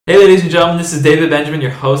Hey ladies and gentlemen, this is David Benjamin,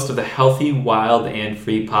 your host of the Healthy, Wild, and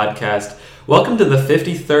Free podcast. Welcome to the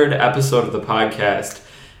 53rd episode of the podcast.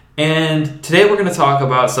 And today we're going to talk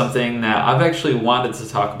about something that I've actually wanted to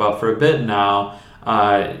talk about for a bit now.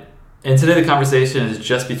 And today the conversation is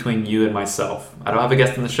just between you and myself. I don't have a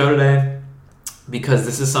guest on the show today because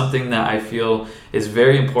this is something that I feel is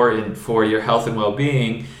very important for your health and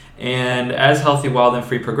well-being. And as Healthy, Wild, and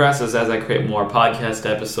Free progresses, as I create more podcast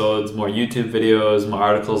episodes, more YouTube videos, more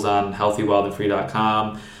articles on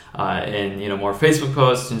healthywildandfree.com, and more Facebook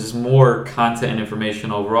posts and just more content and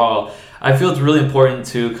information overall, I feel it's really important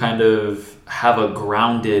to kind of have a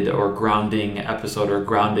grounded or grounding episode or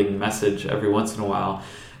grounding message every once in a while,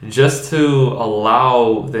 just to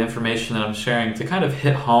allow the information that I'm sharing to kind of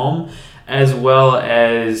hit home, as well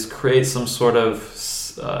as create some sort of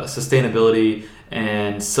sustainability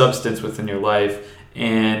and substance within your life,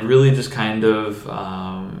 and really just kind of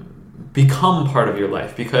become part of your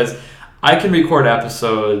life. Because I can record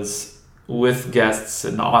episodes with guests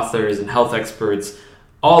and authors and health experts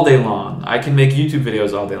all day long. I can make YouTube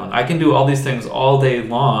videos all day long. I can do all these things all day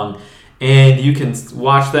long, and you can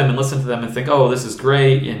watch them and listen to them and think, oh, this is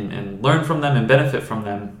great, and learn from them and benefit from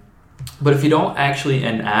them. But if you don't actually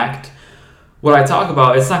enact what I talk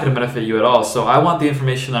about, it's not going to benefit you at all. So I want the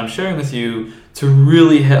information I'm sharing with you to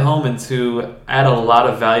really hit home and to add a lot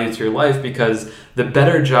of value to your life, because the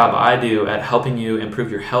better job I do at helping you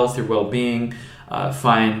improve your health, your well-being,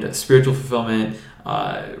 find spiritual fulfillment,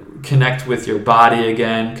 connect with your body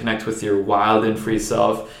again, connect with your wild and free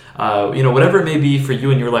self, whatever it may be for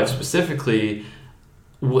you in your life specifically,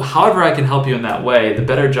 however I can help you in that way, the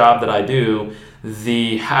better job that I do,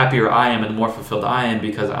 the happier I am and the more fulfilled I am,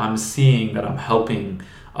 because I'm seeing that I'm helping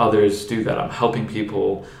others do that. I'm helping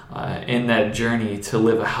people in that journey to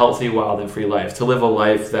live a healthy, wild, and free life, to live a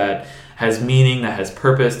life that has meaning, that has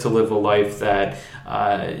purpose, to live a life that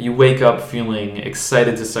you wake up feeling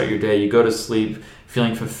excited to start your day, you go to sleep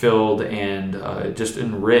feeling fulfilled and just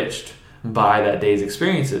enriched by that day's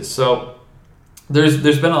experiences. So there's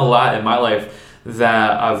been a lot in my life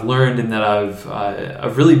that I've learned and that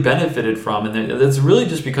I've really benefited from, and that's really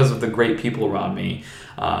just because of the great people around me.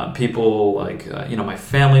 People like my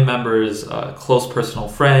family members, close personal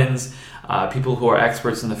friends, people who are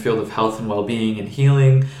experts in the field of health and well-being and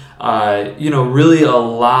healing. Really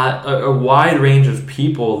a wide range of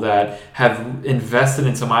people that have invested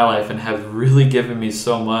into my life and have really given me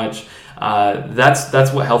so much.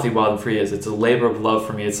 That's what Healthy, Wild, and Free is. It's a labor of love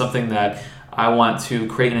for me. It's something that I want to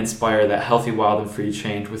create and inspire that healthy, wild, and free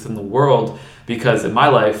change within the world, because in my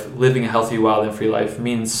life, living a healthy, wild, and free life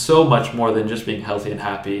means so much more than just being healthy and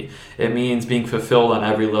happy. It means being fulfilled on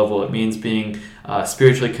every level. It means being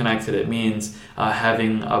spiritually connected. It means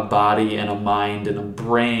having a body and a mind and a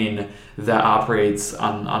brain that operates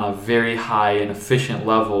on a very high and efficient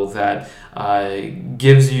level that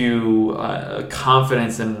gives you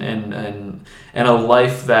confidence and a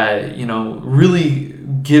life that really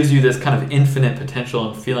gives you this kind of infinite potential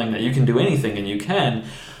and feeling that you can do anything, and you can,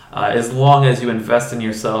 as long as you invest in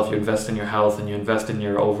yourself, you invest in your health, and you invest in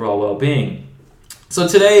your overall well-being. So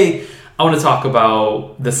today I want to talk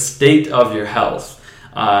about the state of your health,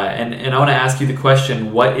 and I want to ask you the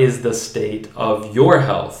question, what is the state of your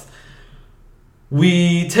health?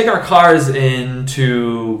 We take our cars in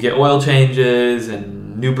to get oil changes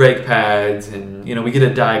and new brake pads, and we get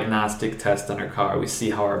a diagnostic test on our car. We see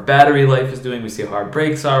how our battery life is doing. We see how our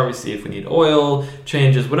brakes are. We see if we need oil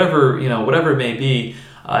changes, whatever it may be.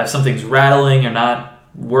 If something's rattling or not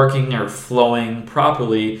working or flowing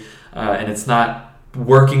properly, and it's not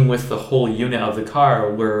working with the whole unit of the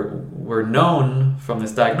car, we're known from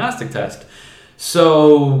this diagnostic test.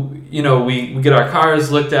 So, we get our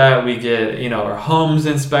cars looked at, we get, our homes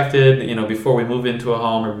inspected, before we move into a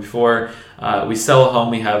home or before we sell a home,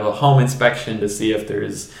 we have a home inspection to see if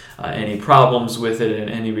there's any problems with it in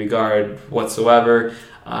any regard whatsoever.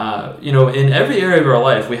 In every area of our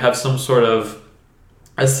life, we have some sort of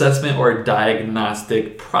assessment or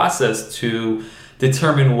diagnostic process to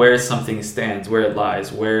determine where something stands, where it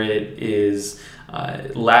lies, where it is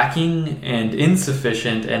lacking and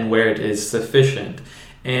insufficient, and where it is sufficient.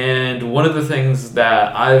 And one of the things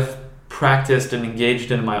that I've practiced and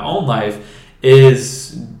engaged in my own life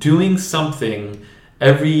is doing something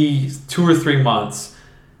every 2 or 3 months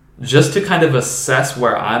just to kind of assess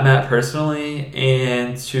where I'm at personally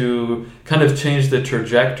and to kind of change the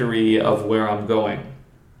trajectory of where I'm going.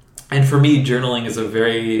 And for me, journaling is a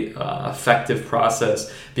very effective process,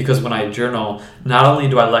 because when I journal, not only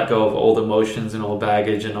do I let go of old emotions and old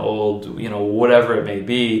baggage and old, whatever it may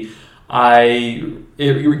be,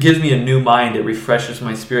 it gives me a new mind. It refreshes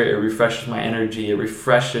my spirit. It refreshes my energy. It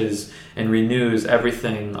refreshes and renews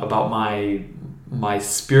everything about my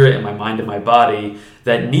spirit and my mind and my body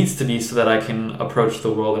that needs to be, so that I can approach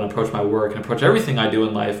the world and approach my work and approach everything I do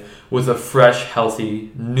in life with a fresh,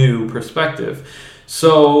 healthy, new perspective.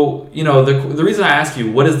 So, the reason I ask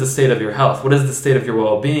you, what is the state of your health? What is the state of your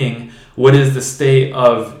well-being? What is the state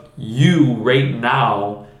of you right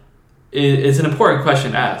now? It's an important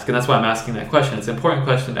question to ask, and that's why I'm asking that question. It's an important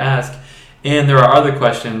question to ask, and there are other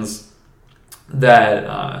questions that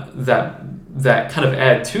kind of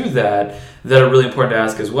add to that are really important to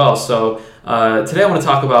ask as well. So today I want to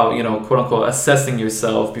talk about, quote unquote, assessing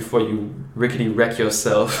yourself before you rickety wreck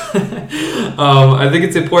yourself. I think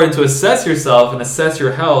it's important to assess yourself and assess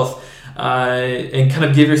your health and kind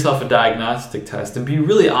of give yourself a diagnostic test and be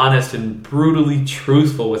really honest and brutally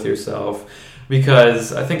truthful with yourself,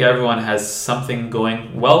 because I think everyone has something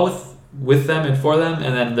going well with them and for them,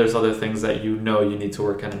 and then there's other things that you need to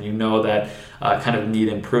work on, and that kind of need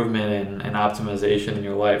improvement and optimization in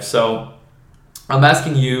your life. So I'm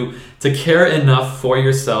asking you to care enough for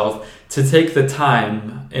yourself to take the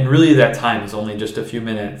time, and really that time is only just a few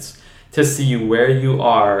minutes, to see where you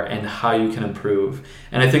are and how you can improve.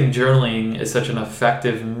 And I think journaling is such an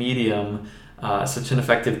effective medium, such an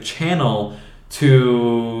effective channel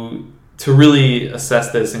to really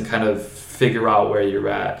assess this and kind of figure out where you're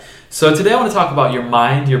at. So today I want to talk about your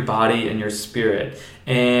mind, your body, and your spirit.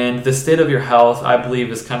 And the state of your health, I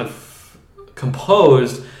believe, is kind of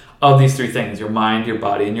composed of these three things: your mind, your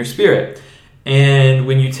body, and your spirit. And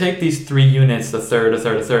when you take these three units, the third,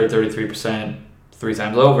 33%, three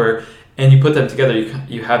times over, and you put them together,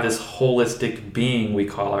 you have this holistic being we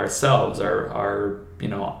call ourselves, our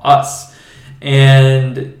us.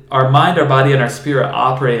 And our mind, our body, and our spirit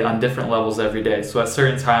operate on different levels every day. So at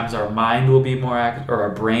certain times, our mind will be more active, or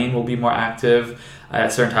our brain will be more active.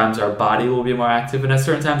 At certain times, our body will be more active, and at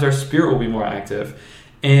certain times, our spirit will be more active.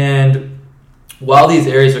 And while these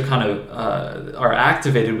areas are kind of are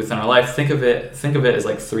activated within our life, think of it as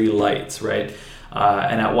like three lights, right?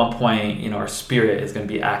 And at one point, our spirit is going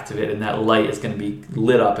to be activated, and that light is going to be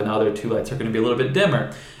lit up, and the other two lights are going to be a little bit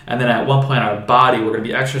dimmer. And then at one point, our body, we're going to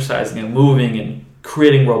be exercising and moving and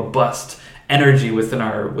creating robust energy within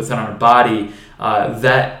our body.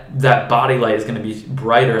 That body light is going to be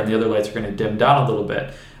brighter, and the other lights are going to dim down a little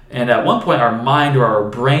bit. And at one point, our mind or our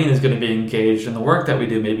brain is going to be engaged in the work that we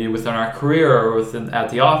do, maybe within our career or at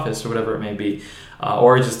the office or whatever it may be,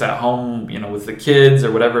 or just at home, with the kids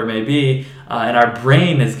or whatever it may be. And our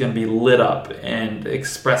brain is going to be lit up and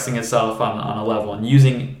expressing itself on a level and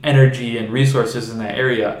using energy and resources in that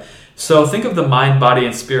area. So think of the mind, body,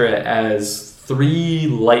 and spirit as three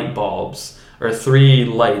light bulbs or three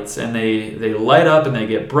lights, and they light up and they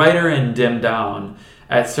get brighter and dim down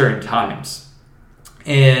at certain times.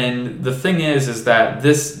 And the thing is that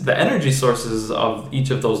the energy sources of each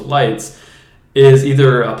of those lights is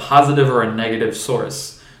either a positive or a negative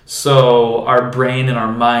source. So our brain and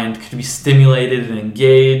our mind could be stimulated and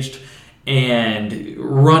engaged and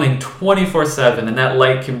running 24/7, and that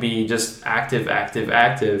light can be just active.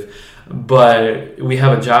 But we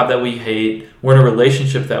have a job that we hate, we're in a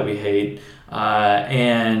relationship that we hate,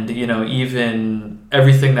 and even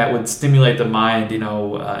everything that would stimulate the mind, in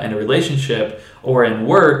a relationship or in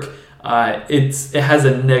work, it has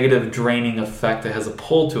a negative draining effect. It has a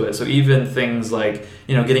pull to it. So even things like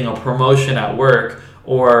getting a promotion at work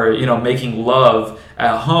or making love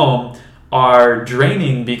at home are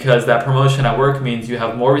draining, because that promotion at work means you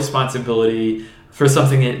have more responsibility for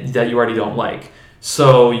something that you already don't like.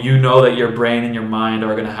 So that your brain and your mind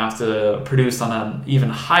are going to have to produce on an even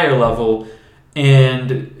higher level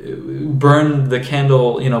and burn the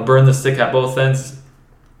candle, burn the stick at both ends,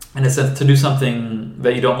 in a sense, to do something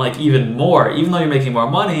that you don't like even more. Even though you're making more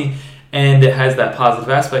money and it has that positive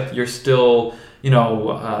aspect, you're still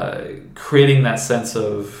creating that sense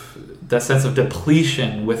of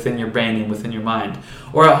depletion within your brain and within your mind.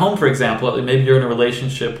 Or at home, for example, maybe you're in a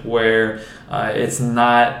relationship where it's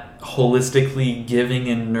not holistically giving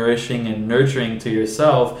and nourishing and nurturing to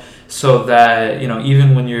yourself, so that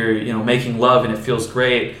even when you're making love and it feels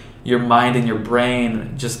great, your mind and your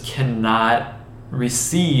brain just cannot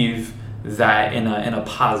receive that in a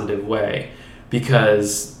positive way,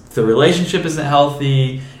 because the relationship isn't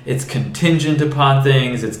healthy. It's contingent upon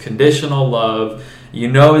things. It's conditional love.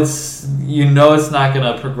 It's not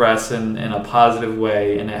going to progress in a positive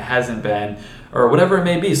way, and it hasn't been, or whatever it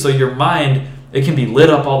may be. So your mind, it can be lit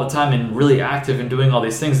up all the time and really active and doing all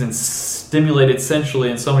these things and stimulated centrally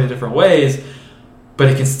in so many different ways, but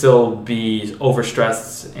it can still be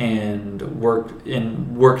overstressed and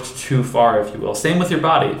worked too far, if you will. Same with your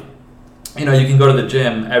body. you can go to the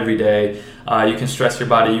gym every day. You can stress your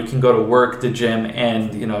body. You can go to work, the gym,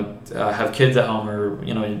 and have kids at home, or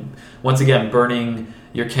once again, burning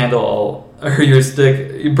your candle or your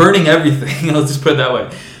stick, burning everything. Let's just put it that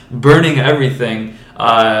way, burning everything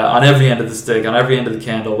on every end of the stick, on every end of the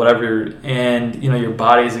candle, whatever. And your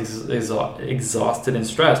body is exhausted and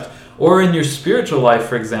stressed. Or in your spiritual life,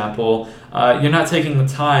 for example, you're not taking the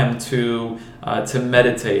time to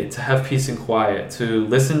meditate, to have peace and quiet, to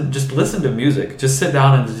listen to music. Just sit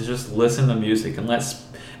down and just listen to music, and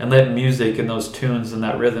let music and those tunes and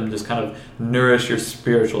that rhythm just kind of nourish your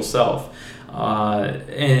spiritual self,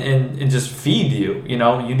 and just feed you.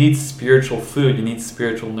 You need spiritual food. You need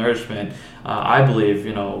spiritual nourishment. I believe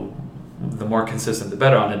the more consistent, the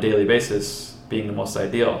better, on a daily basis being the most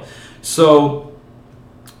ideal. So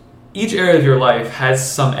each area of your life has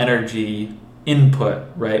some energy input,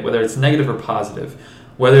 right? Whether it's negative or positive,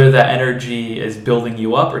 whether that energy is building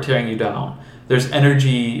you up or tearing you down. There's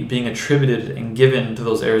energy being attributed and given to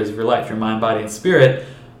those areas of your life, your mind, body, and spirit,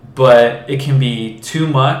 but it can be too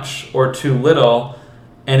much or too little,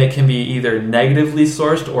 and it can be either negatively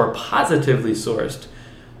sourced or positively sourced.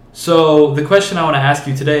 So the question I want to ask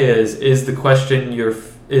you today is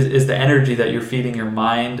the energy that you're feeding your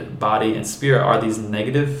mind, body, and spirit, are these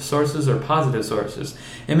negative sources or positive sources?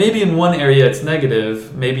 And maybe in one area it's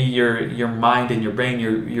negative. Maybe your mind and your brain,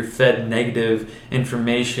 you're fed negative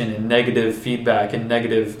information and negative feedback and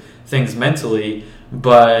negative things mentally.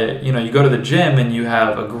 But you go to the gym and you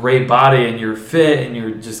have a great body and you're fit and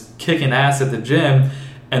you're just kicking ass at the gym,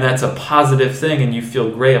 and that's a positive thing and you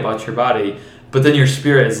feel great about your body. But then your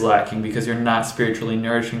spirit is lacking because you're not spiritually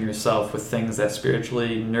nourishing yourself with things that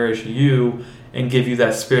spiritually nourish you and give you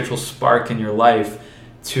that spiritual spark in your life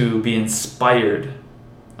to be inspired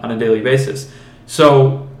on a daily basis.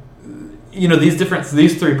 So,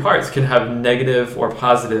 these three parts can have negative or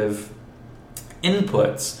positive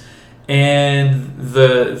inputs. And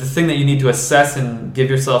the thing that you need to assess and give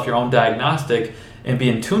yourself your own diagnostic and be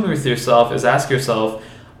in tune with yourself is ask yourself,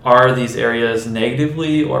 are these areas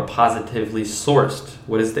negatively or positively sourced?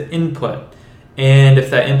 What is the input? And if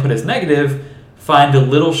that input is negative, find the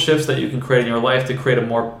little shifts that you can create in your life to create a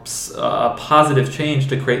more positive change,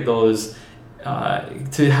 to create those,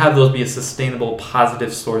 to have those be a sustainable,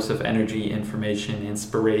 positive source of energy, information,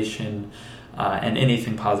 inspiration, and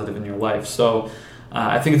anything positive in your life. So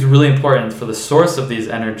I think it's really important for the source of these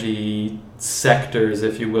energy sectors,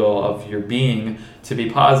 if you will, of your being to be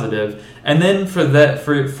positive, and then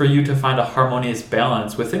for you to find a harmonious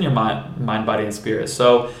balance within your mind, body, and spirit.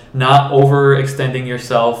 So not overextending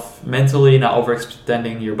yourself mentally, not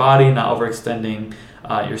overextending your body, not overextending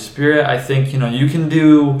your spirit. I think you can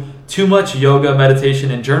do too much yoga,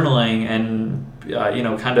 meditation, and journaling, and I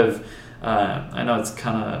know it's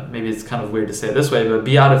kind of weird to say it this way, but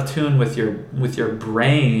be out of tune with your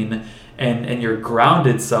brain and your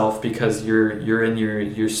grounded self, because you're in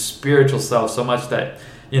your spiritual self so much that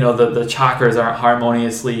the chakras aren't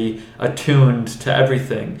harmoniously attuned to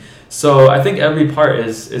everything. So I think every part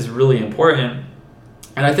is really important,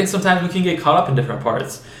 and I think sometimes we can get caught up in different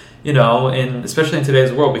parts. And especially in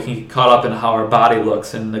today's world, we can get caught up in how our body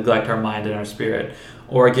looks and neglect our mind and our spirit,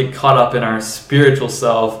 or get caught up in our spiritual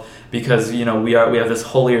self because we have this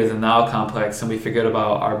holier than thou complex, and we forget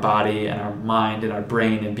about our body and our mind and our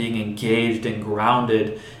brain and being engaged and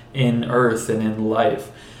grounded in earth and in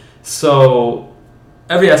life. So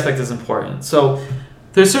every aspect is important. So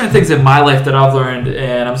there's certain things in my life that I've learned,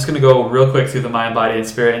 and I'm just going to go real quick through the mind, body, and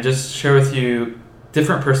spirit and just share with you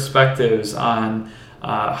different perspectives on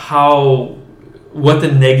what the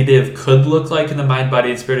negative could look like in the mind,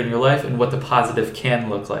 body, and spirit in your life, and what the positive can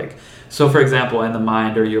look like. So, for example, in the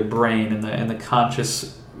mind or your brain, in the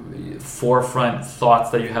conscious forefront thoughts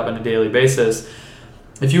that you have on a daily basis,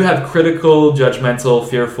 if you have critical, judgmental,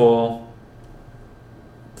 fearful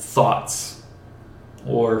thoughts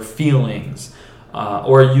or feelings,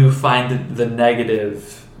 or you find the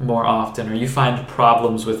negative more often, or you find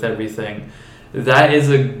problems with everything, that is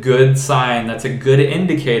a good sign. That's a good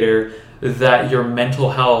indicator that your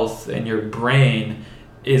mental health and your brain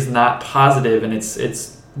is not positive, and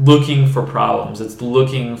it's looking for problems. It's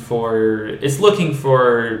looking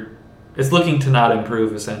to not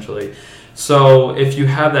improve, essentially. So if you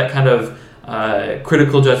have that kind of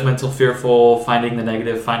critical, judgmental, fearful, finding the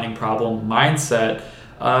negative, finding problem mindset,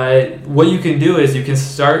 what you can do is you can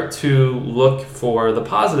start to look for the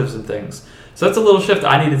positives in things. So that's a little shift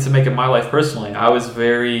I needed to make in my life personally. I was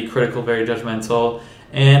very critical, very judgmental,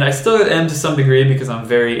 and I still am to some degree because I'm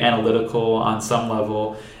very analytical on some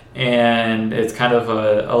level, and it's kind of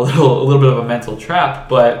a little bit of a mental trap.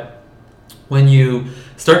 But when you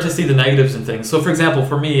start to see the negatives in things. So for example,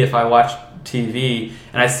 for me, if I watch TV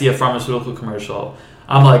and I see a pharmaceutical commercial,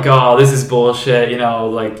 I'm like, oh, this is bullshit,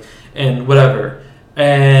 and whatever.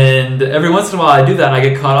 And every once in a while I do that and I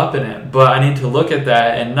get caught up in it. But I need to look at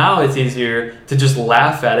that, and now it's easier to just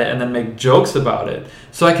laugh at it and then make jokes about it.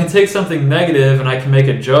 So I can take something negative and I can make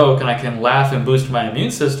a joke and I can laugh and boost my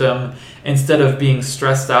immune system instead of being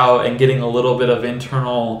stressed out and getting a little bit of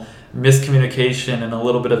internal miscommunication and a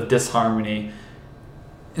little bit of disharmony.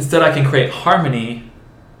 Instead, I can create harmony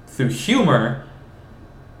through humor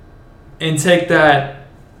and take that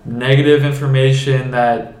negative information,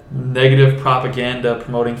 that negative propaganda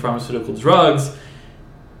promoting pharmaceutical drugs,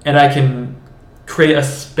 and I can create a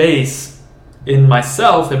space in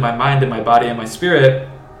myself, in my mind, in my body, in my spirit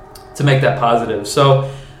to make that positive. So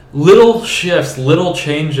little shifts, little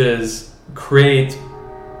changes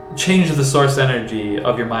change the source energy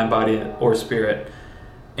of your mind, body, or spirit.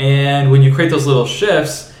 And when you create those little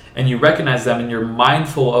shifts and you recognize them and you're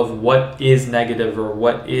mindful of what is negative or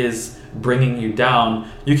what is bringing you down,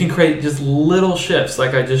 you can create just little shifts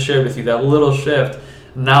like I just shared with you. That little shift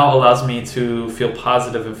now allows me to feel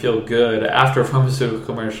positive and feel good after a pharmaceutical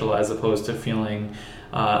commercial, as opposed to feeling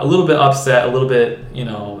a little bit upset, a little bit,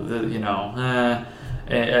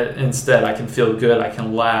 instead I can feel good, I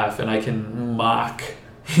can laugh, and I can mock,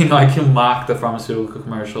 I can mock the pharmaceutical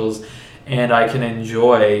commercials, and I can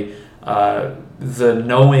enjoy the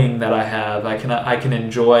knowing that I have. I can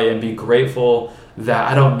enjoy and be grateful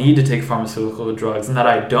that I don't need to take pharmaceutical drugs, and that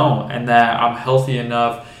I don't, and that I'm healthy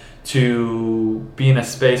enough to be in a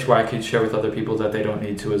space where I can share with other people that they don't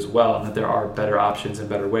need to as well, and that there are better options and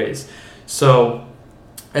better ways. So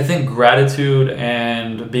I think gratitude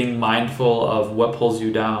and being mindful of what pulls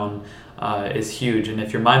you down is huge. And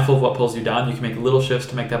if you're mindful of what pulls you down, you can make little shifts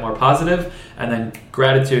to make that more positive, and then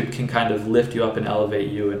gratitude can kind of lift you up and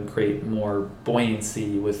elevate you and create more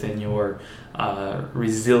buoyancy within your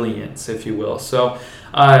resilience, if you will. So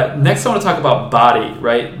next I want to talk about body,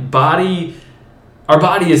 right? Our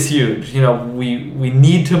body is huge. We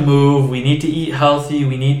need to move, we need to eat healthy,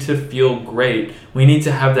 we need to feel great. We need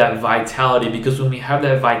to have that vitality, because when we have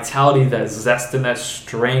that vitality, that zest and that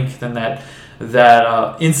strength and that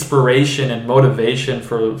inspiration and motivation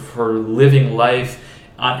for living life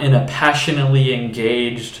in a passionately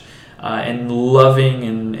engaged and loving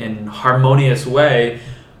and harmonious way,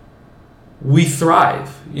 we thrive.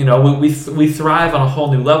 We thrive on a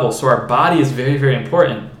whole new level. So our body is very, very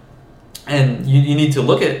important. And you need to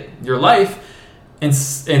look at your life and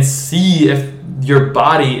see if your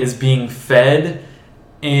body is being fed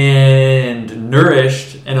and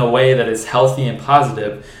nourished in a way that is healthy and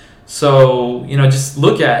positive. So, just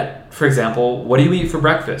look at, for example, what do you eat for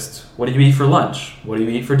breakfast? What do you eat for lunch? What do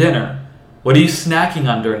you eat for dinner? What are you snacking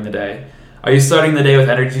on during the day? Are you starting the day with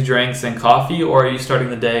energy drinks and coffee, or are you starting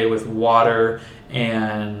the day with water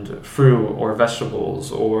and fruit or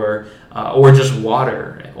vegetables, or just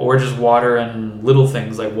water and little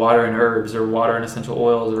things like water and herbs, or water and essential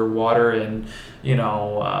oils, or water and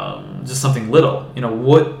just something little?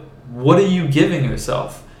 What are you giving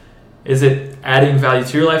yourself? Is it adding value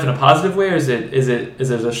to your life in a positive way, or is it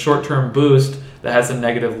a short-term boost that has a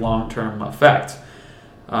negative long-term effect?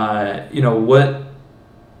 How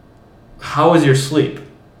is your sleep?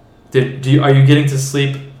 Are you getting to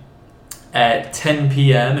sleep at 10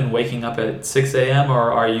 p.m. and waking up at 6 a.m.,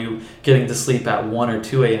 or are you getting to sleep at 1 or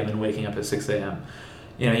 2 a.m. and waking up at 6 a.m.?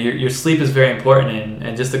 Your sleep is very important,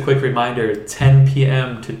 and just a quick reminder, 10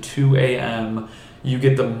 p.m. to 2 a.m., you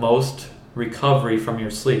get the most recovery from your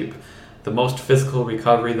sleep, the most physical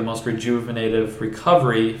recovery, the most rejuvenative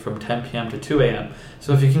recovery from 10 p.m. to 2 a.m.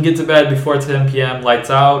 So if you can get to bed before 10 p.m., lights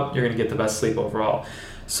out, you're going to get the best sleep overall.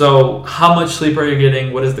 So how much sleep are you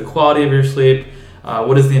getting? What is the quality of your sleep?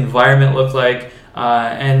 What does the environment look like?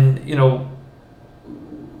 And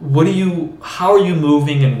how are you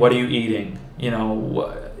moving, and what are you eating?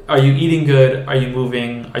 Are you eating good? Are you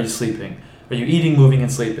moving? Are you sleeping? Are you eating, moving,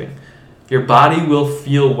 and sleeping? Your body will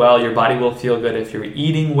feel well. Your body will feel good if you're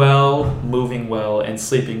eating well, moving well, and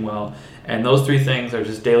sleeping well. And those three things are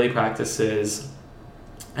just daily practices.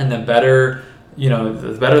 And the better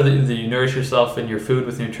that you nourish yourself in your food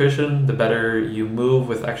with nutrition, the better you move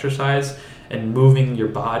with exercise and moving your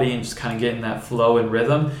body and just kind of getting that flow and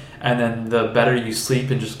rhythm. And then the better you sleep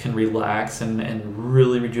and just can relax and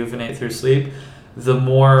really rejuvenate through sleep, the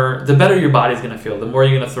better your body's going to feel, the more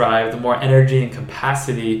you're going to thrive, the more energy and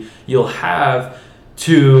capacity you'll have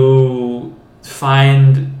to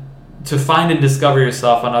find to find and discover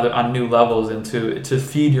yourself on new levels, and to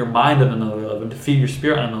feed your mind on another level, and to feed your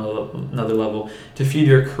spirit on another level, to feed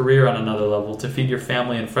your career on another level, to feed your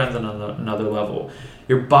family and friends on another level.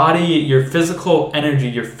 Your body, your physical energy,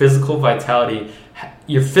 your physical vitality,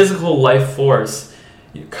 your physical life force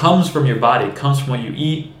comes from your body. It comes from what you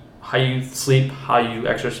eat, how you sleep, how you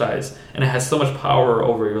exercise, and it has so much power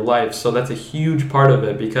over your life. So that's a huge part of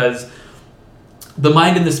it, because the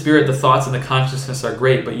mind and the spirit, the thoughts and the consciousness are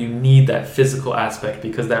great, but you need that physical aspect,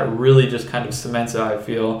 because that really just kind of cements how I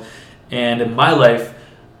feel. And in my life,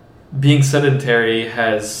 being sedentary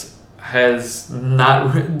has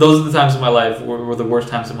not, those are the times in my life were the worst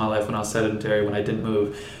times in my life, when I was sedentary, when I didn't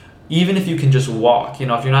move. Even if you can just walk, if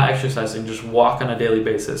you're not exercising, just walk on a daily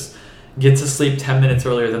basis. Get to sleep 10 minutes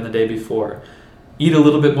earlier than the day before. Eat a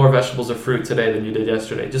little bit more vegetables or fruit today than you did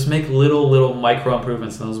yesterday. Just make little micro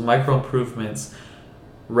improvements. And those micro improvements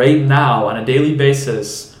right now on a daily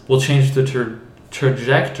basis will change the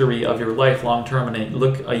trajectory of your life long term. And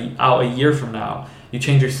look out a year from now, you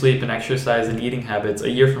change your sleep and exercise and eating habits. A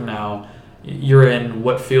year from now, you're in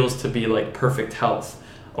what feels to be like perfect health,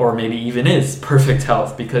 or maybe even is perfect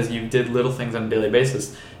health, because you did little things on a daily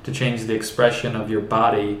basis to change the expression of your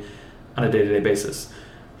body on a day-to-day basis.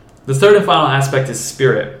 The third and final aspect is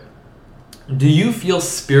spirit. Do you feel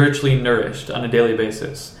spiritually nourished on a daily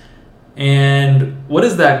basis? And what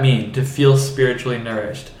does that mean, to feel spiritually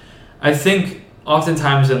nourished? I think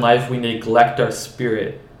oftentimes in life we neglect our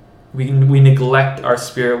spirit. We neglect our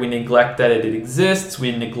spirit. We neglect that it exists.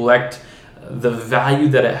 We neglect the value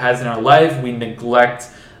that it has in our life. We neglect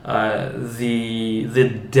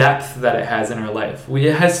the depth that it has in our life.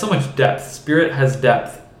 It has so much depth. Spirit has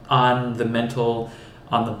depth on the mental,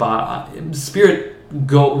 on the body. Spirit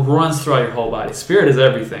runs throughout your whole body. Spirit is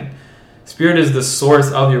everything. Spirit is the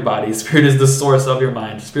source of your body. Spirit is the source of your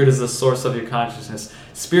mind. Spirit is the source of your consciousness.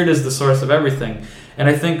 Spirit is the source of everything. And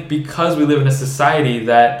I think because we live in a society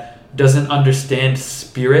that doesn't understand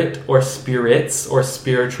spirit or spirits or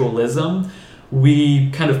spiritualism, we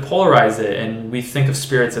kind of polarize it, and we think of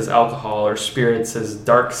spirits as alcohol, or spirits as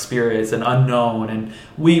dark spirits and unknown, and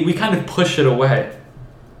we kind of push it away.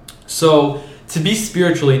 So to be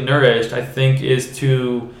spiritually nourished, I think, is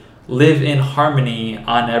to live in harmony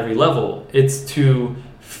on every level. It's to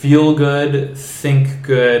feel good, think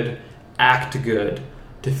good, act good.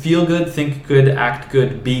 To feel good, think good, act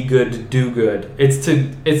good, be good, do good. It's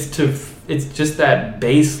just that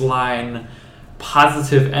baseline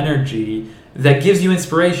positive energy that gives you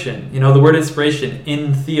inspiration. The word inspiration,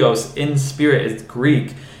 in theos, in spirit, is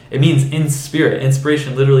Greek. It means in spirit.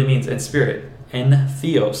 Inspiration literally means in spirit, in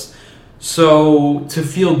theos. So to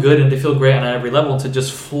feel good and to feel great on every level, to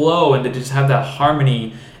just flow and to just have that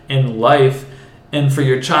harmony in life, and for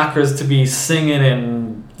your chakras to be singing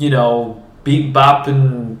and, beat bop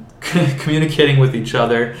and communicating with each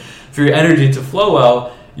other, for your energy to flow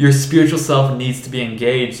well, your spiritual self needs to be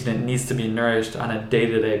engaged, and it needs to be nourished on a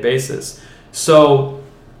day-to-day basis. So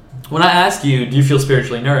when I ask you, do you feel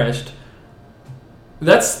spiritually nourished?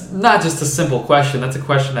 That's not just a simple question. That's a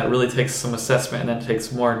question that really takes some assessment, and then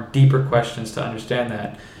takes more deeper questions to understand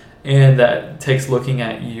that. And that takes looking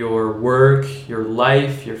at your work, your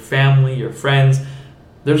life, your family, your friends.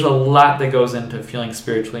 There's a lot that goes into feeling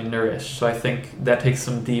spiritually nourished. So I think that takes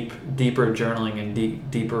some deeper journaling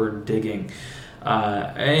and deeper digging.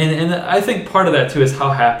 And I think part of that too is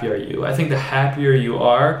how happy are you. I think the happier you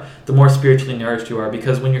are, the more spiritually nourished you are,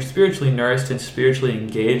 because when you're spiritually nourished and spiritually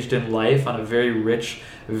engaged in life on a very rich,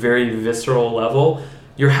 very visceral level,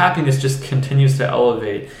 your happiness just continues to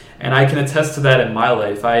elevate. And I can attest to that in my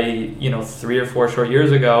life. 3 or 4 short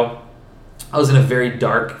years ago, I was in a very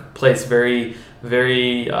dark place, very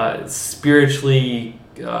spiritually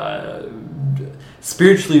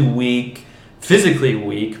weak, physically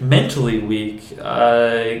weak, mentally weak,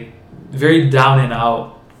 very down and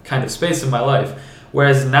out kind of space in my life.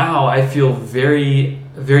 Whereas now I feel very,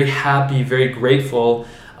 very happy, very grateful,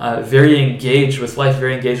 very engaged with life,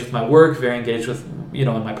 very engaged with my work, very engaged with, in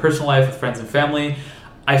my personal life, with friends and family.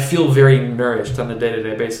 I feel very nourished on a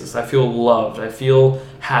day-to-day basis. I feel loved. I feel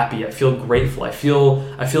happy. I feel grateful. I feel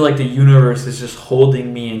like the universe is just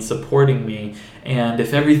holding me and supporting me. And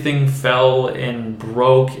if everything fell and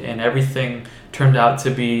broke and everything turned out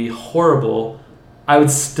to be horrible, I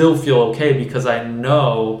would still feel okay, because I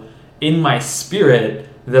know in my spirit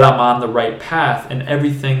that I'm on the right path, and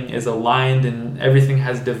everything is aligned and everything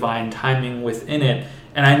has divine timing within it.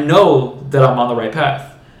 And I know that I'm on the right path.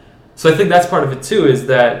 So I think that's part of it too, is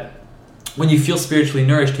that when you feel spiritually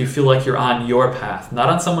nourished, you feel like you're on your path, not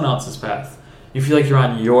on someone else's path. You feel like you're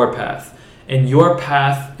on your path. And your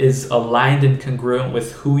path is aligned and congruent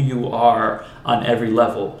with who you are on every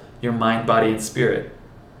level. your mind, body, and spirit.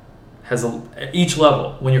 Each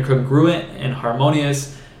level. When you're congruent and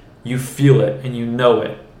harmonious, you feel it and you know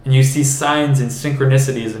it. And you see signs and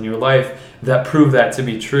synchronicities in your life that prove that to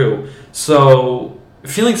be true. So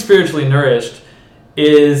feeling spiritually nourished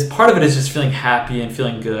is, part of it is just feeling happy and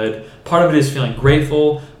feeling good. Part of it is feeling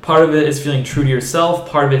grateful. Part of it is feeling true to yourself.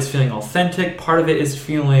 Part of it is feeling authentic. Part of it is just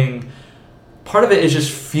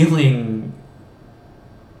feeling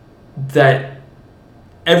that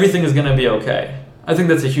everything is going to be okay. I think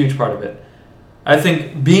that's a huge part of it. I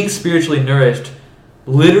think being spiritually nourished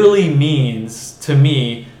literally means to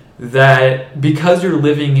me that because you're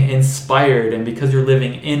living inspired and because you're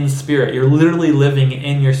living in spirit, you're literally living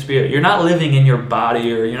in your spirit. You're not living in your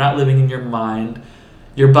body, or you're not living in your mind.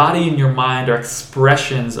 Your body and your mind are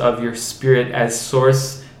expressions of your spirit as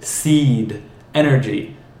source seed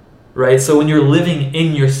energy, right? So when you're living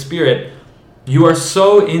in your spirit, you are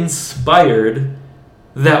so inspired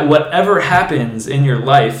that whatever happens in your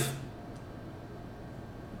life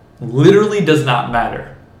literally does not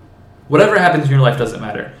matter. Whatever happens in your life doesn't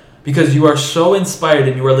matter, because you are so inspired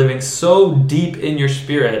and you are living so deep in your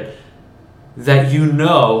spirit that you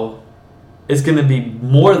know it's going to be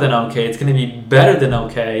more than okay. It's going to be better than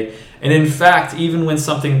okay. And in fact, even when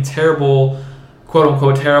something terrible, quote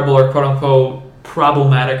unquote terrible, or quote unquote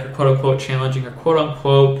problematic, or quote unquote challenging, or quote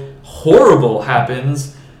unquote horrible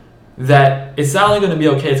happens, that it's not only going to be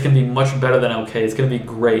okay, it's going to be much better than okay. It's going to be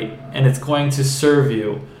great, and it's going to serve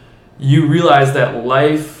you. You realize that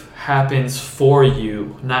life happens for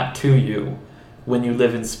you, not to you, when you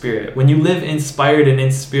live in spirit. When you live inspired and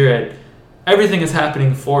in spirit, everything is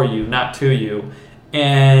happening for you, not to you.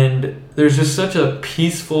 And there's just such a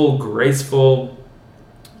peaceful, graceful,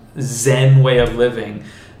 zen way of living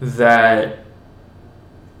that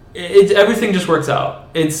everything just works out.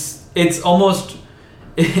 It's almost...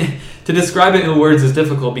 to describe it in words is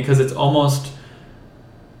difficult because it's almost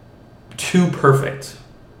too perfect.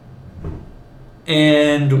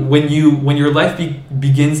 And when your life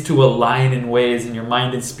begins to align in ways, and your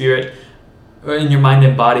mind and spirit, or in your mind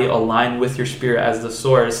and body align with your spirit as the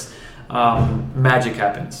source, magic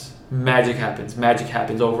happens. Magic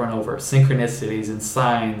happens over and over. Synchronicities and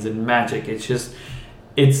signs and magic.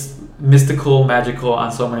 It's mystical, magical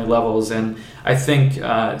on so many levels. And I think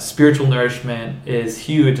spiritual nourishment is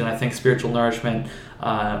huge, and I think spiritual nourishment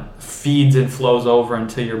feeds and flows over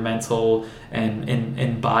into your mental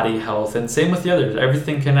and body health. And same with the others.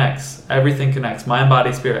 Everything connects. Mind,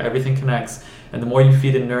 body, spirit, everything connects. And the more you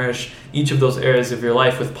feed and nourish each of those areas of your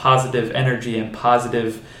life with positive energy and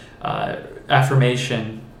positive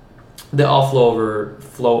affirmation, they all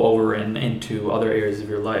flow over and into other areas of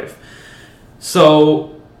your life.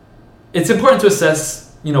 So it's important to assess,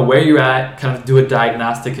 where you're at, kind of do a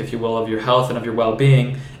diagnostic, if you will, of your health and of your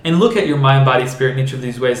well-being, and look at your mind, body, spirit in each of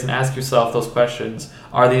these ways and ask yourself those questions.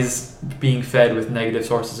 Are these being fed with negative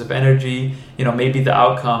sources of energy? Maybe the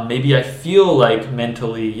outcome, maybe I feel like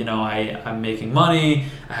mentally, I'm making money,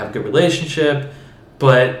 I have a good relationship,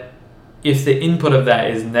 but if the input of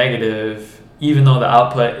that is negative, even though the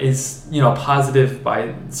output is, positive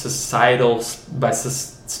by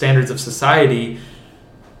standards of society,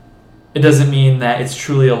 it doesn't mean that it's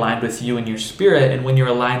truly aligned with you and your spirit. And when you're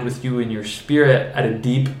aligned with you and your spirit at a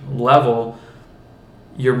deep level,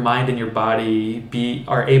 your mind and your body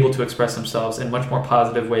are able to express themselves in much more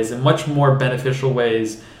positive ways, in much more beneficial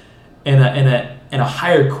ways, in a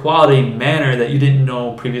higher quality manner that you didn't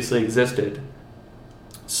know previously existed.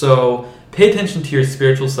 So pay attention to your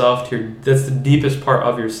spiritual self. That's the deepest part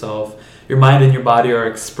of yourself. Your mind and your body are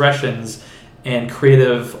expressions and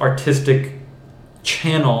creative, artistic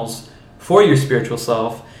channels for your spiritual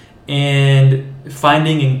self, and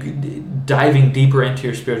finding and diving deeper into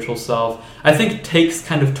your spiritual self, I think, takes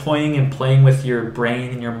kind of toying and playing with your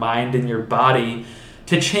brain and your mind and your body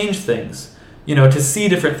to change things, to see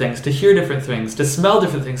different things, to hear different things, to smell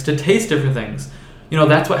different things, to taste different things.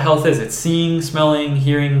 That's what health is. It's seeing, smelling,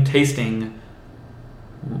 hearing, tasting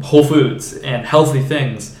whole foods and healthy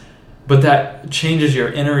things. But that changes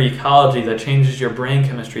your inner ecology, that changes your brain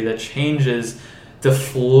chemistry, that changes the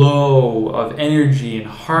flow of energy and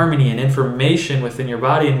harmony and information within your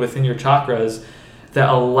body and within your chakras, that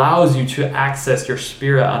allows you to access your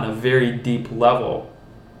spirit on a very deep level.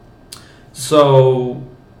 So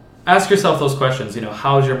ask yourself those questions.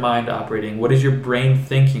 How is your mind operating? What is your brain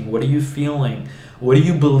thinking? What are you feeling? What do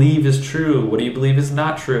you believe is true? What do you believe is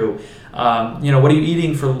not true? What are you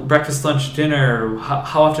eating for breakfast, lunch, dinner?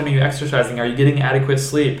 How often are you exercising? Are you getting adequate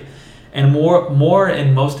sleep? And more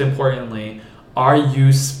and most importantly, are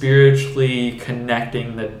you spiritually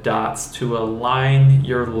connecting the dots to align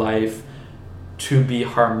your life to be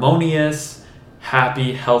harmonious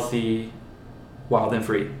happy, healthy, wild, and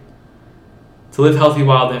free. To live healthy,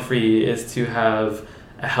 wild, and free is to have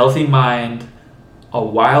a healthy mind, a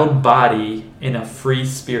wild body, and a free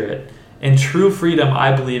spirit. And true freedom,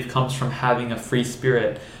 I believe, comes from having a free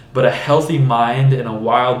spirit. But a healthy mind and a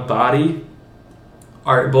wild body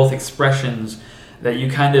are both expressions that you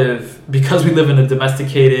kind of, because we live in a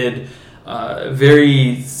domesticated,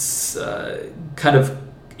 very kind of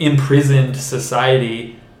imprisoned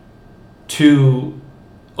society, to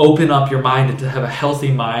open up your mind and to have a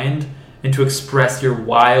healthy mind and to express your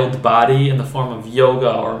wild body in the form of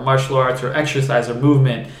yoga or martial arts or exercise or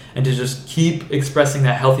movement, and to just keep expressing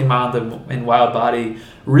that healthy mind and wild body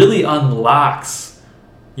really unlocks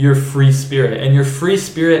your free spirit. And your free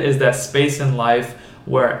spirit is that space in life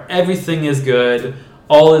where everything is good,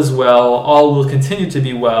 all is well, all will continue to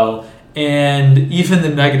be well, and even the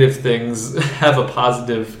negative things have a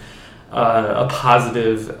positive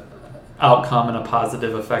outcome and a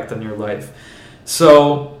positive effect on your life.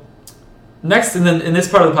 So next, in this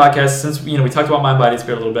part of the podcast, since we talked about mind, body,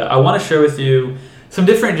 spirit a little bit, I want to share with you some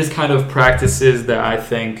different just kind of practices that I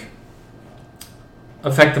think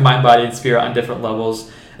affect the mind, body, and spirit on different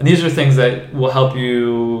levels. And these are things that will help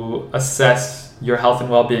you assess your health and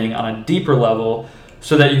well-being on a deeper level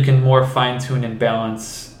so that you can more fine-tune and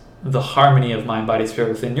balance the harmony of mind, body, spirit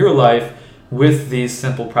within your life with these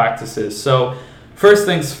simple practices. So first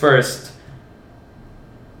things first,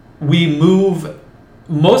 many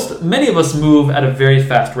of us move at a very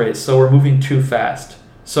fast rate, so we're moving too fast.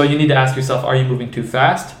 So you need to ask yourself, are you moving too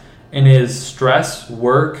fast? And is stress,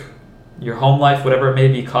 work, your home life, whatever it may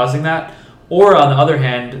be, causing that? Or on the other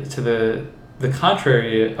hand, to the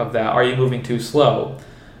contrary of that, are you moving too slow?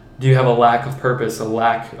 Do you have a lack of purpose, a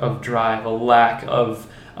lack of drive, a lack of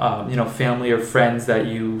family or friends that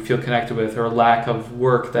you feel connected with, or a lack of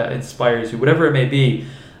work that inspires you, whatever it may be?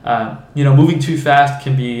 Moving too fast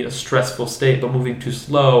can be a stressful state, but moving too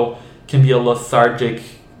slow can be a lethargic,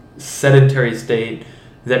 sedentary state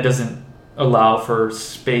that doesn't allow for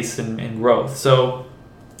space and growth. So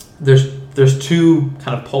there's two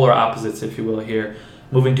kind of polar opposites, if you will, here: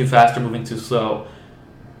 moving too fast or moving too slow.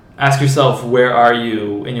 Ask yourself, where are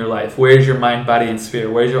you in your life? Where is your mind, body, and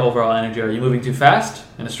spirit? Where is your overall energy? Are you moving too fast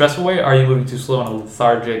in a stressful way? Or are you moving too slow in a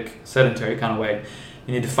lethargic, sedentary kind of way?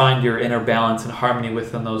 You need to find your inner balance and harmony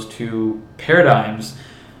within those two paradigms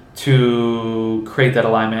to create that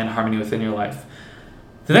alignment and harmony within your life.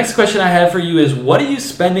 The next question I have for you is, what are you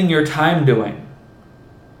spending your time doing?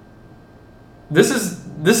 This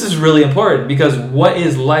is really important, because what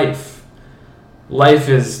is life? Life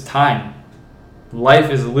is time. Life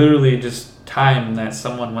is literally just time that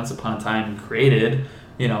someone once upon a time created.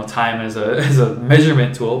 Time as a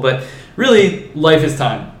measurement tool, but really life is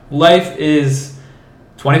time. Life is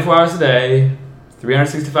 24 hours a day,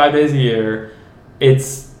 365 days a year.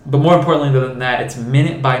 But more importantly than that, it's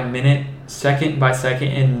minute by minute, second by second,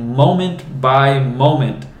 and moment by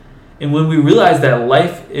moment. And when we realize that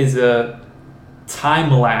life is a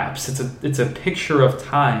time lapse, it's a picture of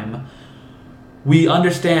time, we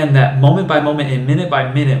understand that moment by moment and minute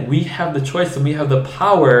by minute, we have the choice and we have the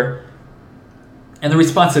power and the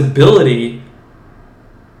responsibility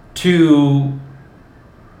to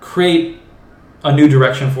create a new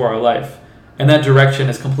direction for our life. And that direction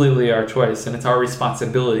is completely our choice, and it's our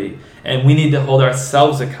responsibility. And we need to hold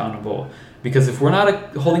ourselves accountable, because if we're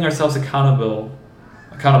not holding ourselves accountable,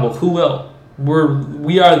 who will?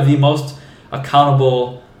 We are the most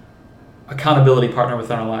accountability partner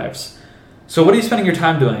within our lives. So what are you spending your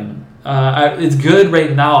time doing? It's good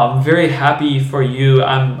right now. I'm very happy for you.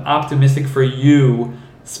 I'm optimistic for you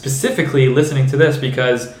specifically listening to this,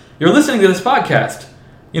 because you're listening to this podcast.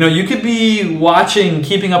 You could be watching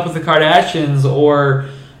Keeping Up with the Kardashians, or,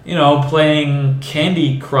 playing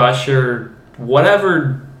Candy Crush or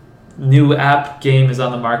whatever new app game is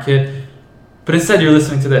on the market. But instead you're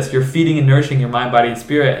listening to this. You're feeding and nourishing your mind, body, and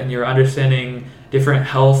spirit, and you're understanding different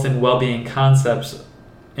health and well-being concepts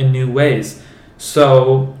in new ways.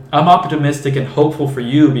 So I'm optimistic and hopeful for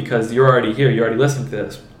you, because you're already here. You're already listening to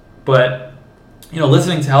this. But,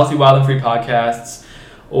 listening to Healthy, Wild, and Free podcasts,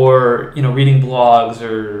 or, reading blogs,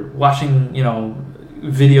 or watching,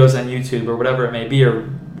 videos on YouTube, or whatever it may be, or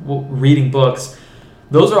reading books,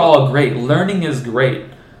 those are all great. Learning is great.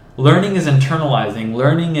 Learning is internalizing.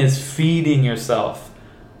 Learning is feeding yourself.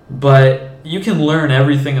 But you can learn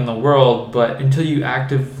everything in the world, but until you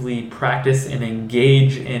actively practice and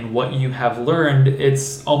engage in what you have learned,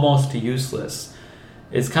 it's almost useless.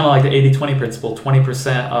 It's kind of like the 80-20 principle.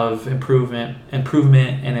 20% of improvement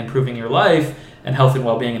and improving your life and health and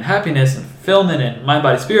well-being and happiness and fulfillment and mind,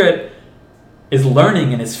 body, spirit is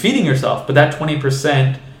learning and is feeding yourself. But that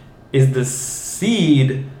 20% is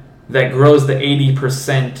seed that grows the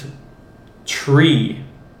 80% tree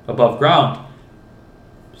above ground.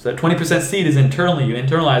 So that 20% seed is internally, you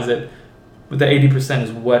internalize it, but the 80%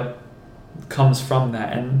 is what comes from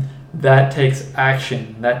that. And that takes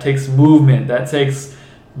action, that takes movement, that takes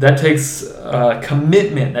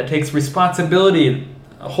commitment, that takes responsibility,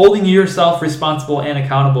 holding yourself responsible and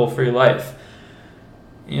accountable for your life.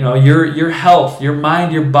 Your health, your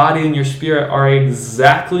mind, your body, and your spirit are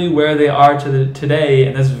exactly where they are today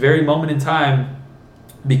in this very moment in time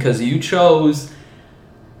because you chose,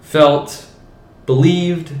 felt,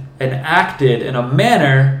 believed, and acted in a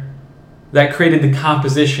manner that created the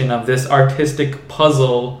composition of this artistic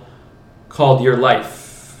puzzle called your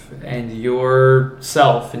life and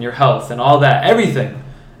yourself and your health and all that.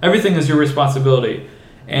 Everything is your responsibility.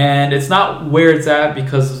 And it's not where it's at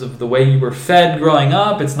because of the way you were fed growing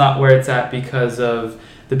up. It's not where it's at because of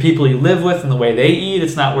the people you live with and the way they eat.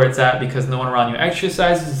 It's not where it's at because no one around you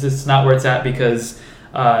exercises. It's not where it's at because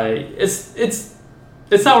it's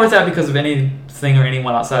not where it's at because of anything or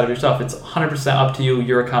anyone outside of yourself. It's 100% up to you.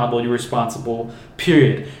 You're accountable. You're responsible,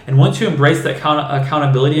 period. And once you embrace that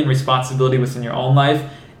accountability and responsibility within your own life,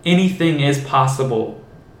 anything is possible.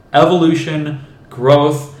 Evolution,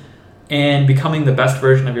 growth, and becoming the best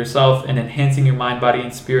version of yourself and enhancing your mind, body,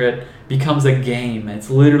 and spirit becomes a game. It's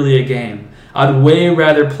literally a game. I'd way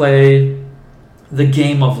rather play the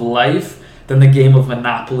game of life than the game of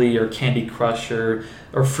Monopoly or Candy Crush or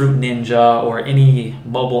Fruit Ninja or any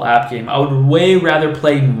mobile app game. I would way rather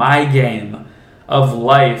play my game of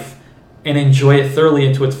life and enjoy it thoroughly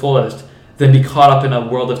into its fullest than be caught up in a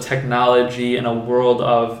world of technology and a world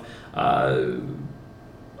of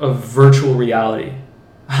virtual reality.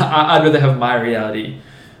 I'd rather have my reality,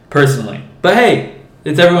 personally. But hey,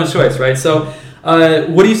 it's everyone's choice, right? So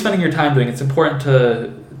what are you spending your time doing? It's important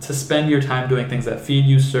to spend your time doing things that feed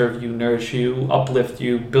you, serve you, nourish you, uplift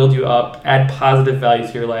you, build you up, add positive value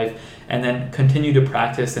to your life, and then continue to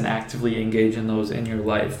practice and actively engage in those in your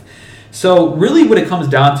life. So really what it comes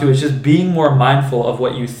down to is just being more mindful of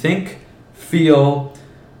what you think, feel,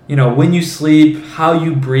 when you sleep, how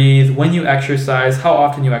you breathe, when you exercise, how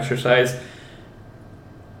often you exercise.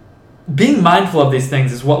 Being mindful of these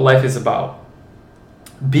things is what life is about.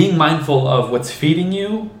 Being mindful of what's feeding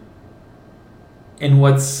you and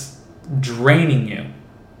what's draining you.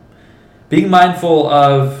 Being mindful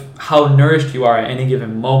of how nourished you are at any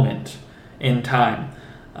given moment in time.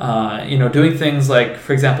 Doing things like,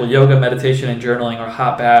 for example, yoga, meditation, and journaling, or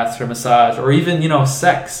hot baths, or massage, or even,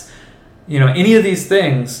 sex. Any of these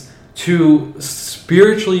things to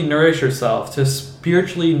spiritually nourish yourself, to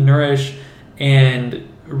spiritually nourish and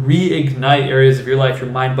reignite areas of your life, your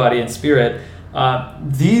mind, body, and spirit.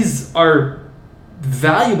 These are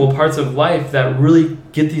valuable parts of life that really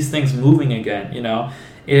get these things moving again.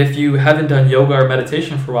 If you haven't done yoga or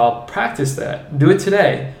meditation for a while, practice that. Do it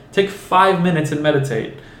today. Take 5 minutes and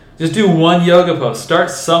meditate. Just do one yoga pose. Start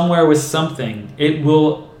somewhere with something. It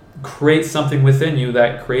will create something within you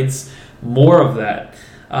that creates more of that.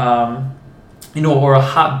 Or a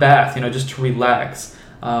hot bath, just to relax.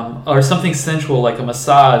 Or something sensual like a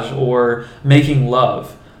massage or making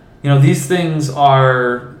love. These things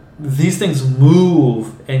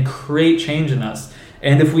move and create change in us.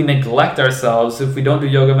 And if we neglect ourselves, if we don't do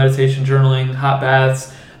yoga, meditation, journaling, hot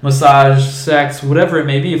baths, massage, sex, whatever it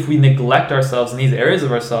may be, if we neglect ourselves in these areas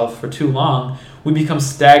of ourselves for too long, we become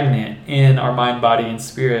stagnant in our mind, body, and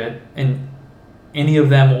spirit, in any of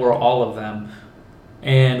them or all of them.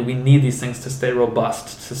 And we need these things to stay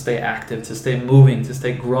robust, to stay active, to stay moving, to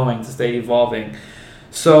stay growing, to stay evolving.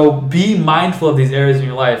 So be mindful of these areas in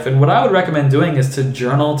your life. And what I would recommend doing is to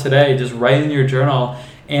journal today. Just write in your journal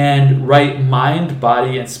and write mind,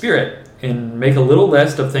 body, and spirit. And make a little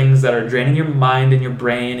list of things that are draining your mind and your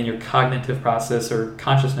brain and your cognitive process or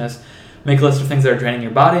consciousness. Make a list of things that are draining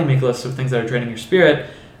your body. Make a list of things that are draining your spirit.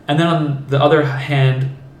 And then on the other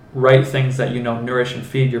hand, write things that nourish and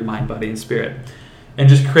feed your mind, body, and spirit. And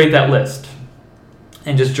just create that list.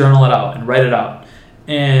 And just journal it out and write it out.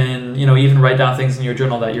 And, even write down things in your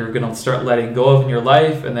journal that you're going to start letting go of in your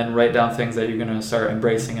life, and then write down things that you're going to start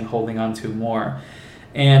embracing and holding on to more.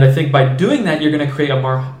 And I think by doing that, you're going to create a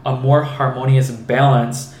more harmonious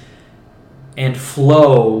balance and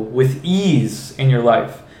flow with ease in your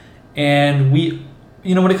life. And when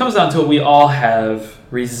it comes down to it, we all have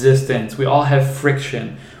resistance. We all have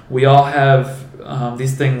friction. We all have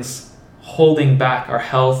these things holding back our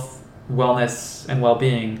health, wellness, and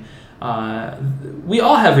well-being. We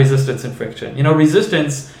all have resistance and friction.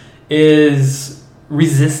 Resistance is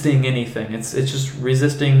resisting anything. It's just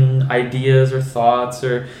resisting ideas or thoughts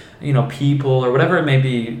or people or whatever it may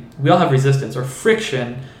be. We all have resistance. Or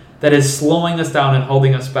friction, that is slowing us down and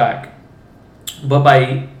holding us back. But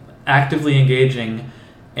by actively engaging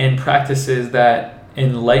in practices that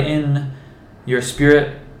enlighten your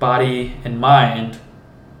spirit, body, and mind,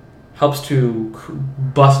 helps to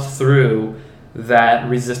bust through that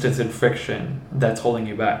resistance and friction that's holding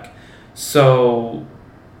you back. So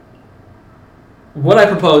what I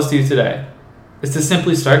propose to you today is to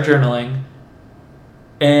simply start journaling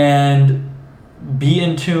and be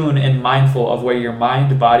in tune and mindful of where your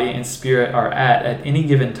mind, body, and spirit are at any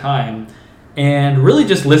given time, and really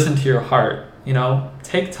just listen to your heart.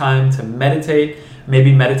 Take time to meditate,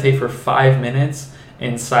 maybe meditate for 5 minutes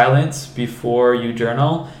in silence before you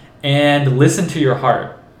journal, and listen to your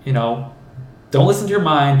heart. Don't listen to your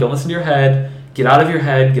mind, don't listen to your head. Get out of your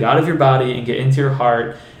head, get out of your body, and get into your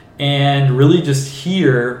heart, and really just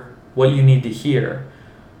hear what you need to hear.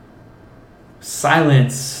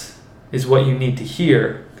 Silence is what you need to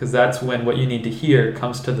hear, because that's when what you need to hear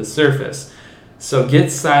comes to the surface. So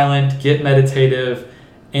get silent, get meditative,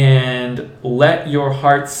 and let your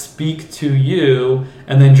heart speak to you,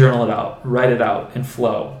 and then journal it out, write it out, and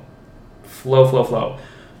flow. Flow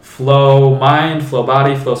mind, flow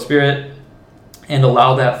body, flow spirit, and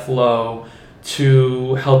allow that flow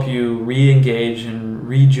to help you re-engage and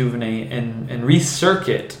rejuvenate and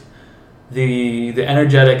recircuit the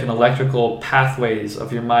energetic and electrical pathways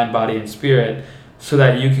of your mind, body, and spirit, so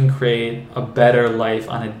that you can create a better life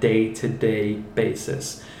on a day-to-day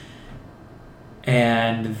basis.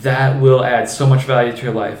 And that will add so much value to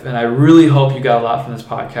your life. And I really hope you got a lot from this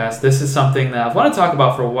podcast. This is something that I've wanted to talk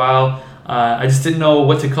about for a while. I just didn't know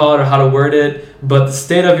what to call it or how to word it. But the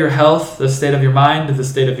state of your health, the state of your mind, the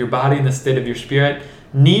state of your body, and the state of your spirit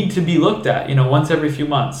need to be looked at, once every few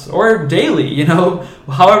months or daily,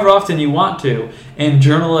 however often you want to, and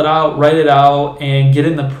journal it out, write it out, and get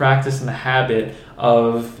in the practice and the habit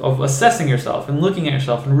of assessing yourself and looking at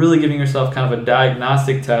yourself and really giving yourself kind of a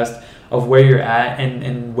diagnostic test of where you're at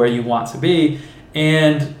and where you want to be,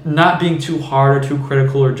 and not being too hard or too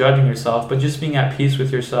critical or judging yourself, but just being at peace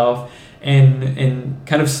with yourself and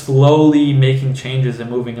kind of slowly making changes and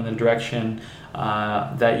moving in the direction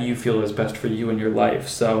that you feel is best for you in your life.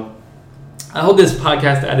 So I hope this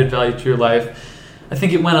podcast added value to your life. I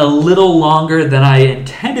think it went a little longer than I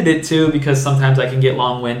intended it to, because sometimes I can get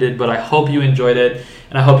long-winded, but I hope you enjoyed it,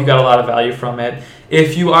 and I hope you got a lot of value from it.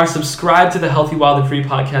 If you are subscribed to the Healthy, Wild, and Free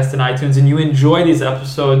podcast in iTunes and you enjoy these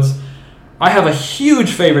episodes, I have a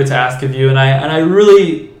huge favor to ask of you, and I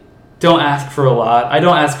really don't ask for a lot. I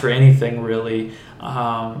don't ask for anything, really,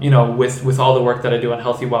 with all the work that I do on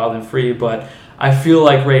Healthy, Wild, and Free, but I feel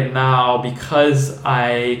like right now, because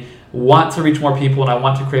I want to reach more people and I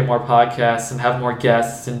want to create more podcasts and have more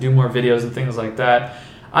guests and do more videos and things like that,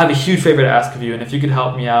 I have a huge favor to ask of you. And if you could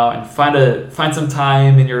help me out and find some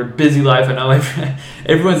time in your busy life, I know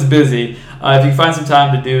everyone's busy. If you find some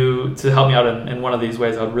time to help me out in one of these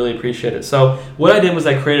ways, I would really appreciate it. So what I did was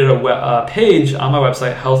I created a page on my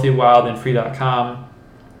website, healthywildandfree.com,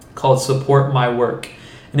 called Support My Work.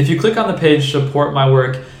 And if you click on the page Support My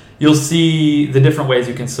Work, you'll see the different ways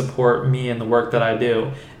you can support me and the work that I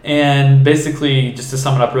do. And basically, just to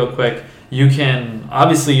sum it up real quick, you can,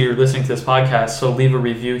 obviously you're listening to this podcast, so leave a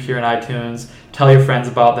review here in iTunes, tell your friends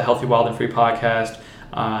about the Healthy, Wild, and Free podcast,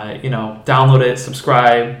 download it,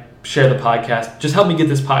 subscribe, share the podcast. Just help me get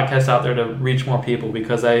this podcast out there to reach more people,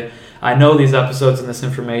 because I know these episodes and this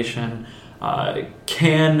information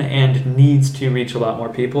can and needs to reach a lot more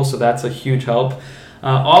people, so that's a huge help.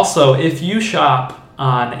 Also, if you shop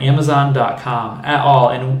on Amazon.com at all,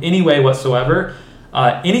 in any way whatsoever,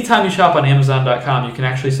 anytime you shop on Amazon.com, you can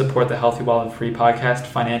actually support the Healthy, Wild, and Free podcast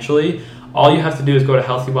financially. All you have to do is go to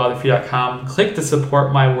healthywildandfree.com, click the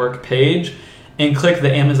Support My Work page, and click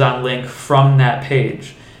the Amazon link from that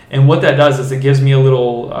page. And what that does is it gives me a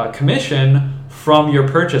little commission from your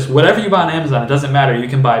purchase. Whatever you buy on Amazon, it doesn't matter. You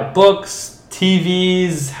can buy books,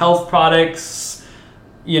 TVs, health products,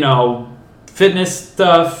 fitness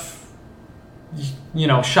stuff,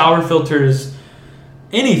 shower filters,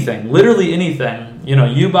 anything, literally anything,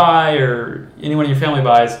 you buy or anyone in your family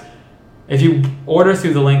buys. If you order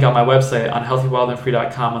through the link on my website on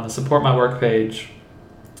healthywildandfree.com on the Support My Work page,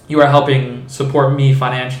 you are helping support me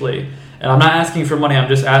financially. And I'm not asking for money, I'm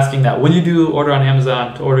just asking that when you do order on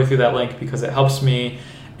Amazon, to order through that link, because it helps me,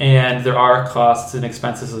 and there are costs and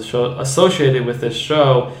expenses associated with this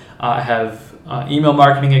show. I have email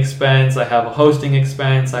marketing expense, I have a hosting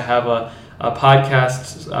expense, I have a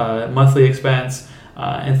podcast monthly expense,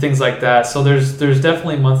 and things like that. So there's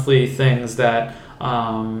definitely monthly things that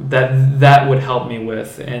that would help me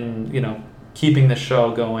with, and keeping the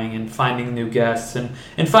show going and finding new guests and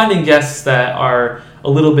finding guests that are a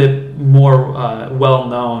little bit more well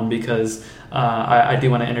known, because I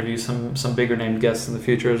do want to interview some bigger named guests in the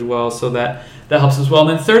future as well, so that helps as well.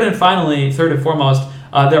 And then third and foremost,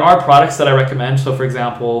 there are products that I recommend. So for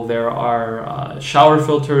example, there are shower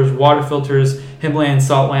filters, water filters, Himalayan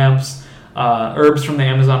salt lamps, herbs from the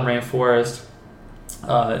Amazon rainforest,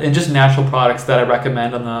 and just natural products that I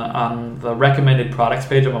recommend on the recommended products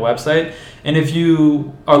page on my website. And if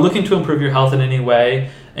you are looking to improve your health in any way,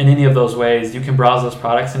 in any of those ways, you can browse those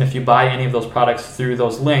products. And if you buy any of those products through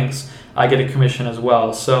those links, I get a commission as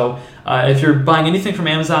well. So if you're buying anything from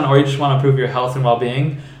Amazon, or you just want to improve your health and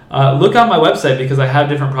well-being, look on my website, because I have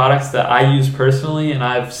different products that I use personally and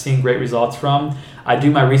I've seen great results from. I do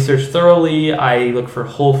my research thoroughly. I look for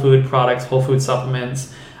whole food products, whole food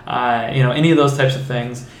supplements, any of those types of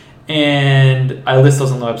things, and I list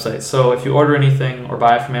those on the website. So if you order anything or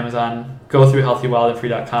buy it from Amazon, go through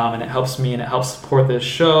healthywildandfree.com, and it helps me and it helps support this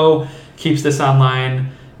show, keeps this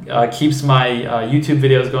online, keeps my YouTube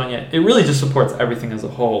videos going. It really just supports everything as a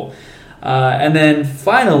whole. And then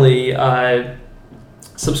finally,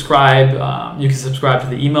 subscribe. You can subscribe to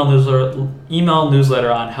the email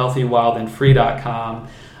newsletter on healthywildandfree.com.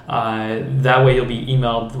 That way you'll be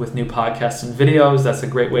emailed with new podcasts and videos. That's a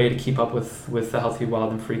great way to keep up with the Healthy,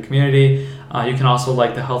 Wild, and Free community. You can also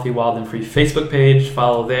like the Healthy, Wild, and Free Facebook page.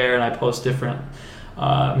 Follow there, and I post different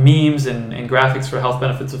memes and graphics for health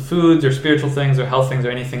benefits of foods or spiritual things or health things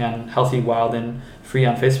or anything on Healthy, Wild, and Free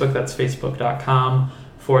on Facebook. That's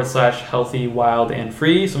facebook.com/Healthy, Wild, and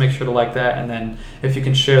Free. So make sure to like that, and then if you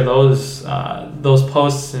can share those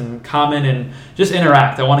posts and comment and just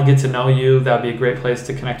interact. I want to get to know you. That would be a great place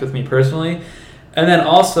to connect with me personally. And then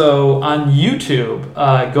also on YouTube,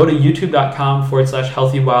 go to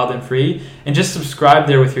youtube.com/Healthy, Wild, and Free, and just subscribe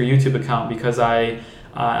there with your YouTube account, because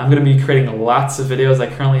I'm going to be creating lots of videos. I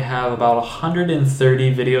currently have about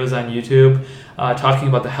 130 videos on YouTube talking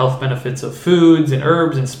about the health benefits of foods and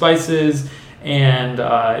herbs and spices, and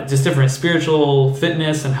just different spiritual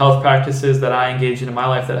fitness and health practices that I engage in my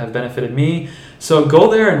life that have benefited me. So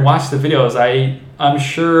go there and watch the videos. I'm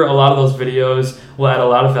sure a lot of those videos will add a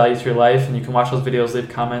lot of value to your life, and you can watch those videos, leave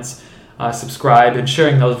comments, subscribe, and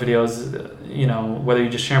sharing those videos, whether you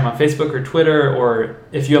just share them on Facebook or Twitter, or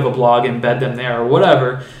if you have a blog, embed them there or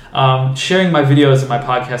whatever. Sharing my videos and my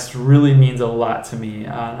podcast really means a lot to me,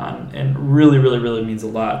 and really, really, really means a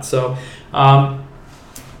lot. So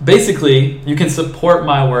basically, you can support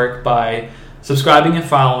my work by subscribing and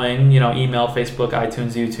following, email, Facebook,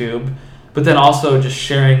 iTunes, YouTube, but then also just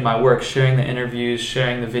sharing my work, sharing the interviews,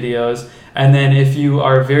 sharing the videos. And then if you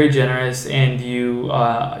are very generous and you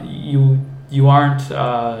aren't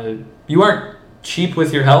cheap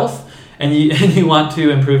with your health, and you want to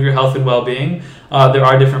improve your health and well-being, there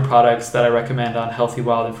are different products that I recommend on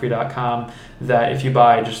healthywildandfree.com that if you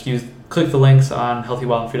buy, just click the links on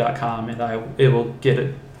healthywildandfree.com, and I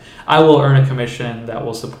will earn a commission that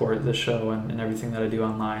will support the show and everything that I do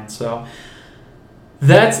online. So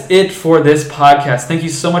that's it for this podcast. Thank you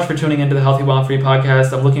so much for tuning into the Healthy, Wild, and Free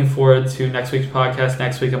podcast. I'm looking forward to next week's podcast.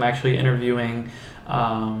 Next week, I'm actually interviewing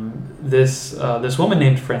this woman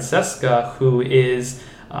named Francesca, who is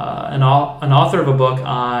an author of a book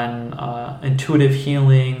on intuitive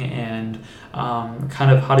healing and kind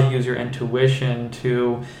of how to use your intuition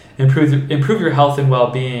to improve your health and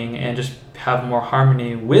well-being, and just have more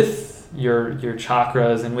harmony with your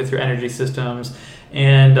chakras and with your energy systems,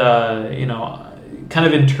 and kind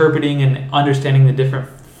of interpreting and understanding the different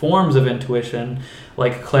forms of intuition,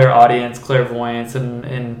 like clairaudience, clairvoyance,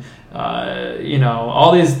 and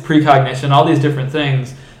all these precognition, all these different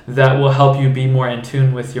things that will help you be more in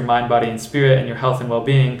tune with your mind, body, and spirit, and your health and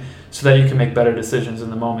well-being, so that you can make better decisions in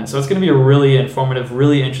the moment. So it's going to be a really informative,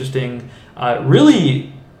 really interesting,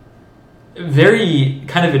 really very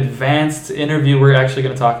kind of advanced interview. We're actually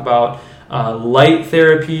going to talk about light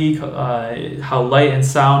therapy, how light and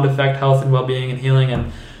sound affect health and well-being and healing,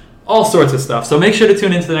 and all sorts of stuff. So make sure to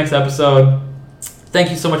tune into the next episode. Thank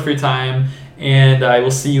you so much for your time, and I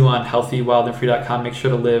will see you on healthywildandfree.com. Make sure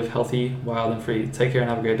to live healthy, wild, and free. Take care and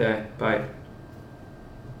have a great day. Bye.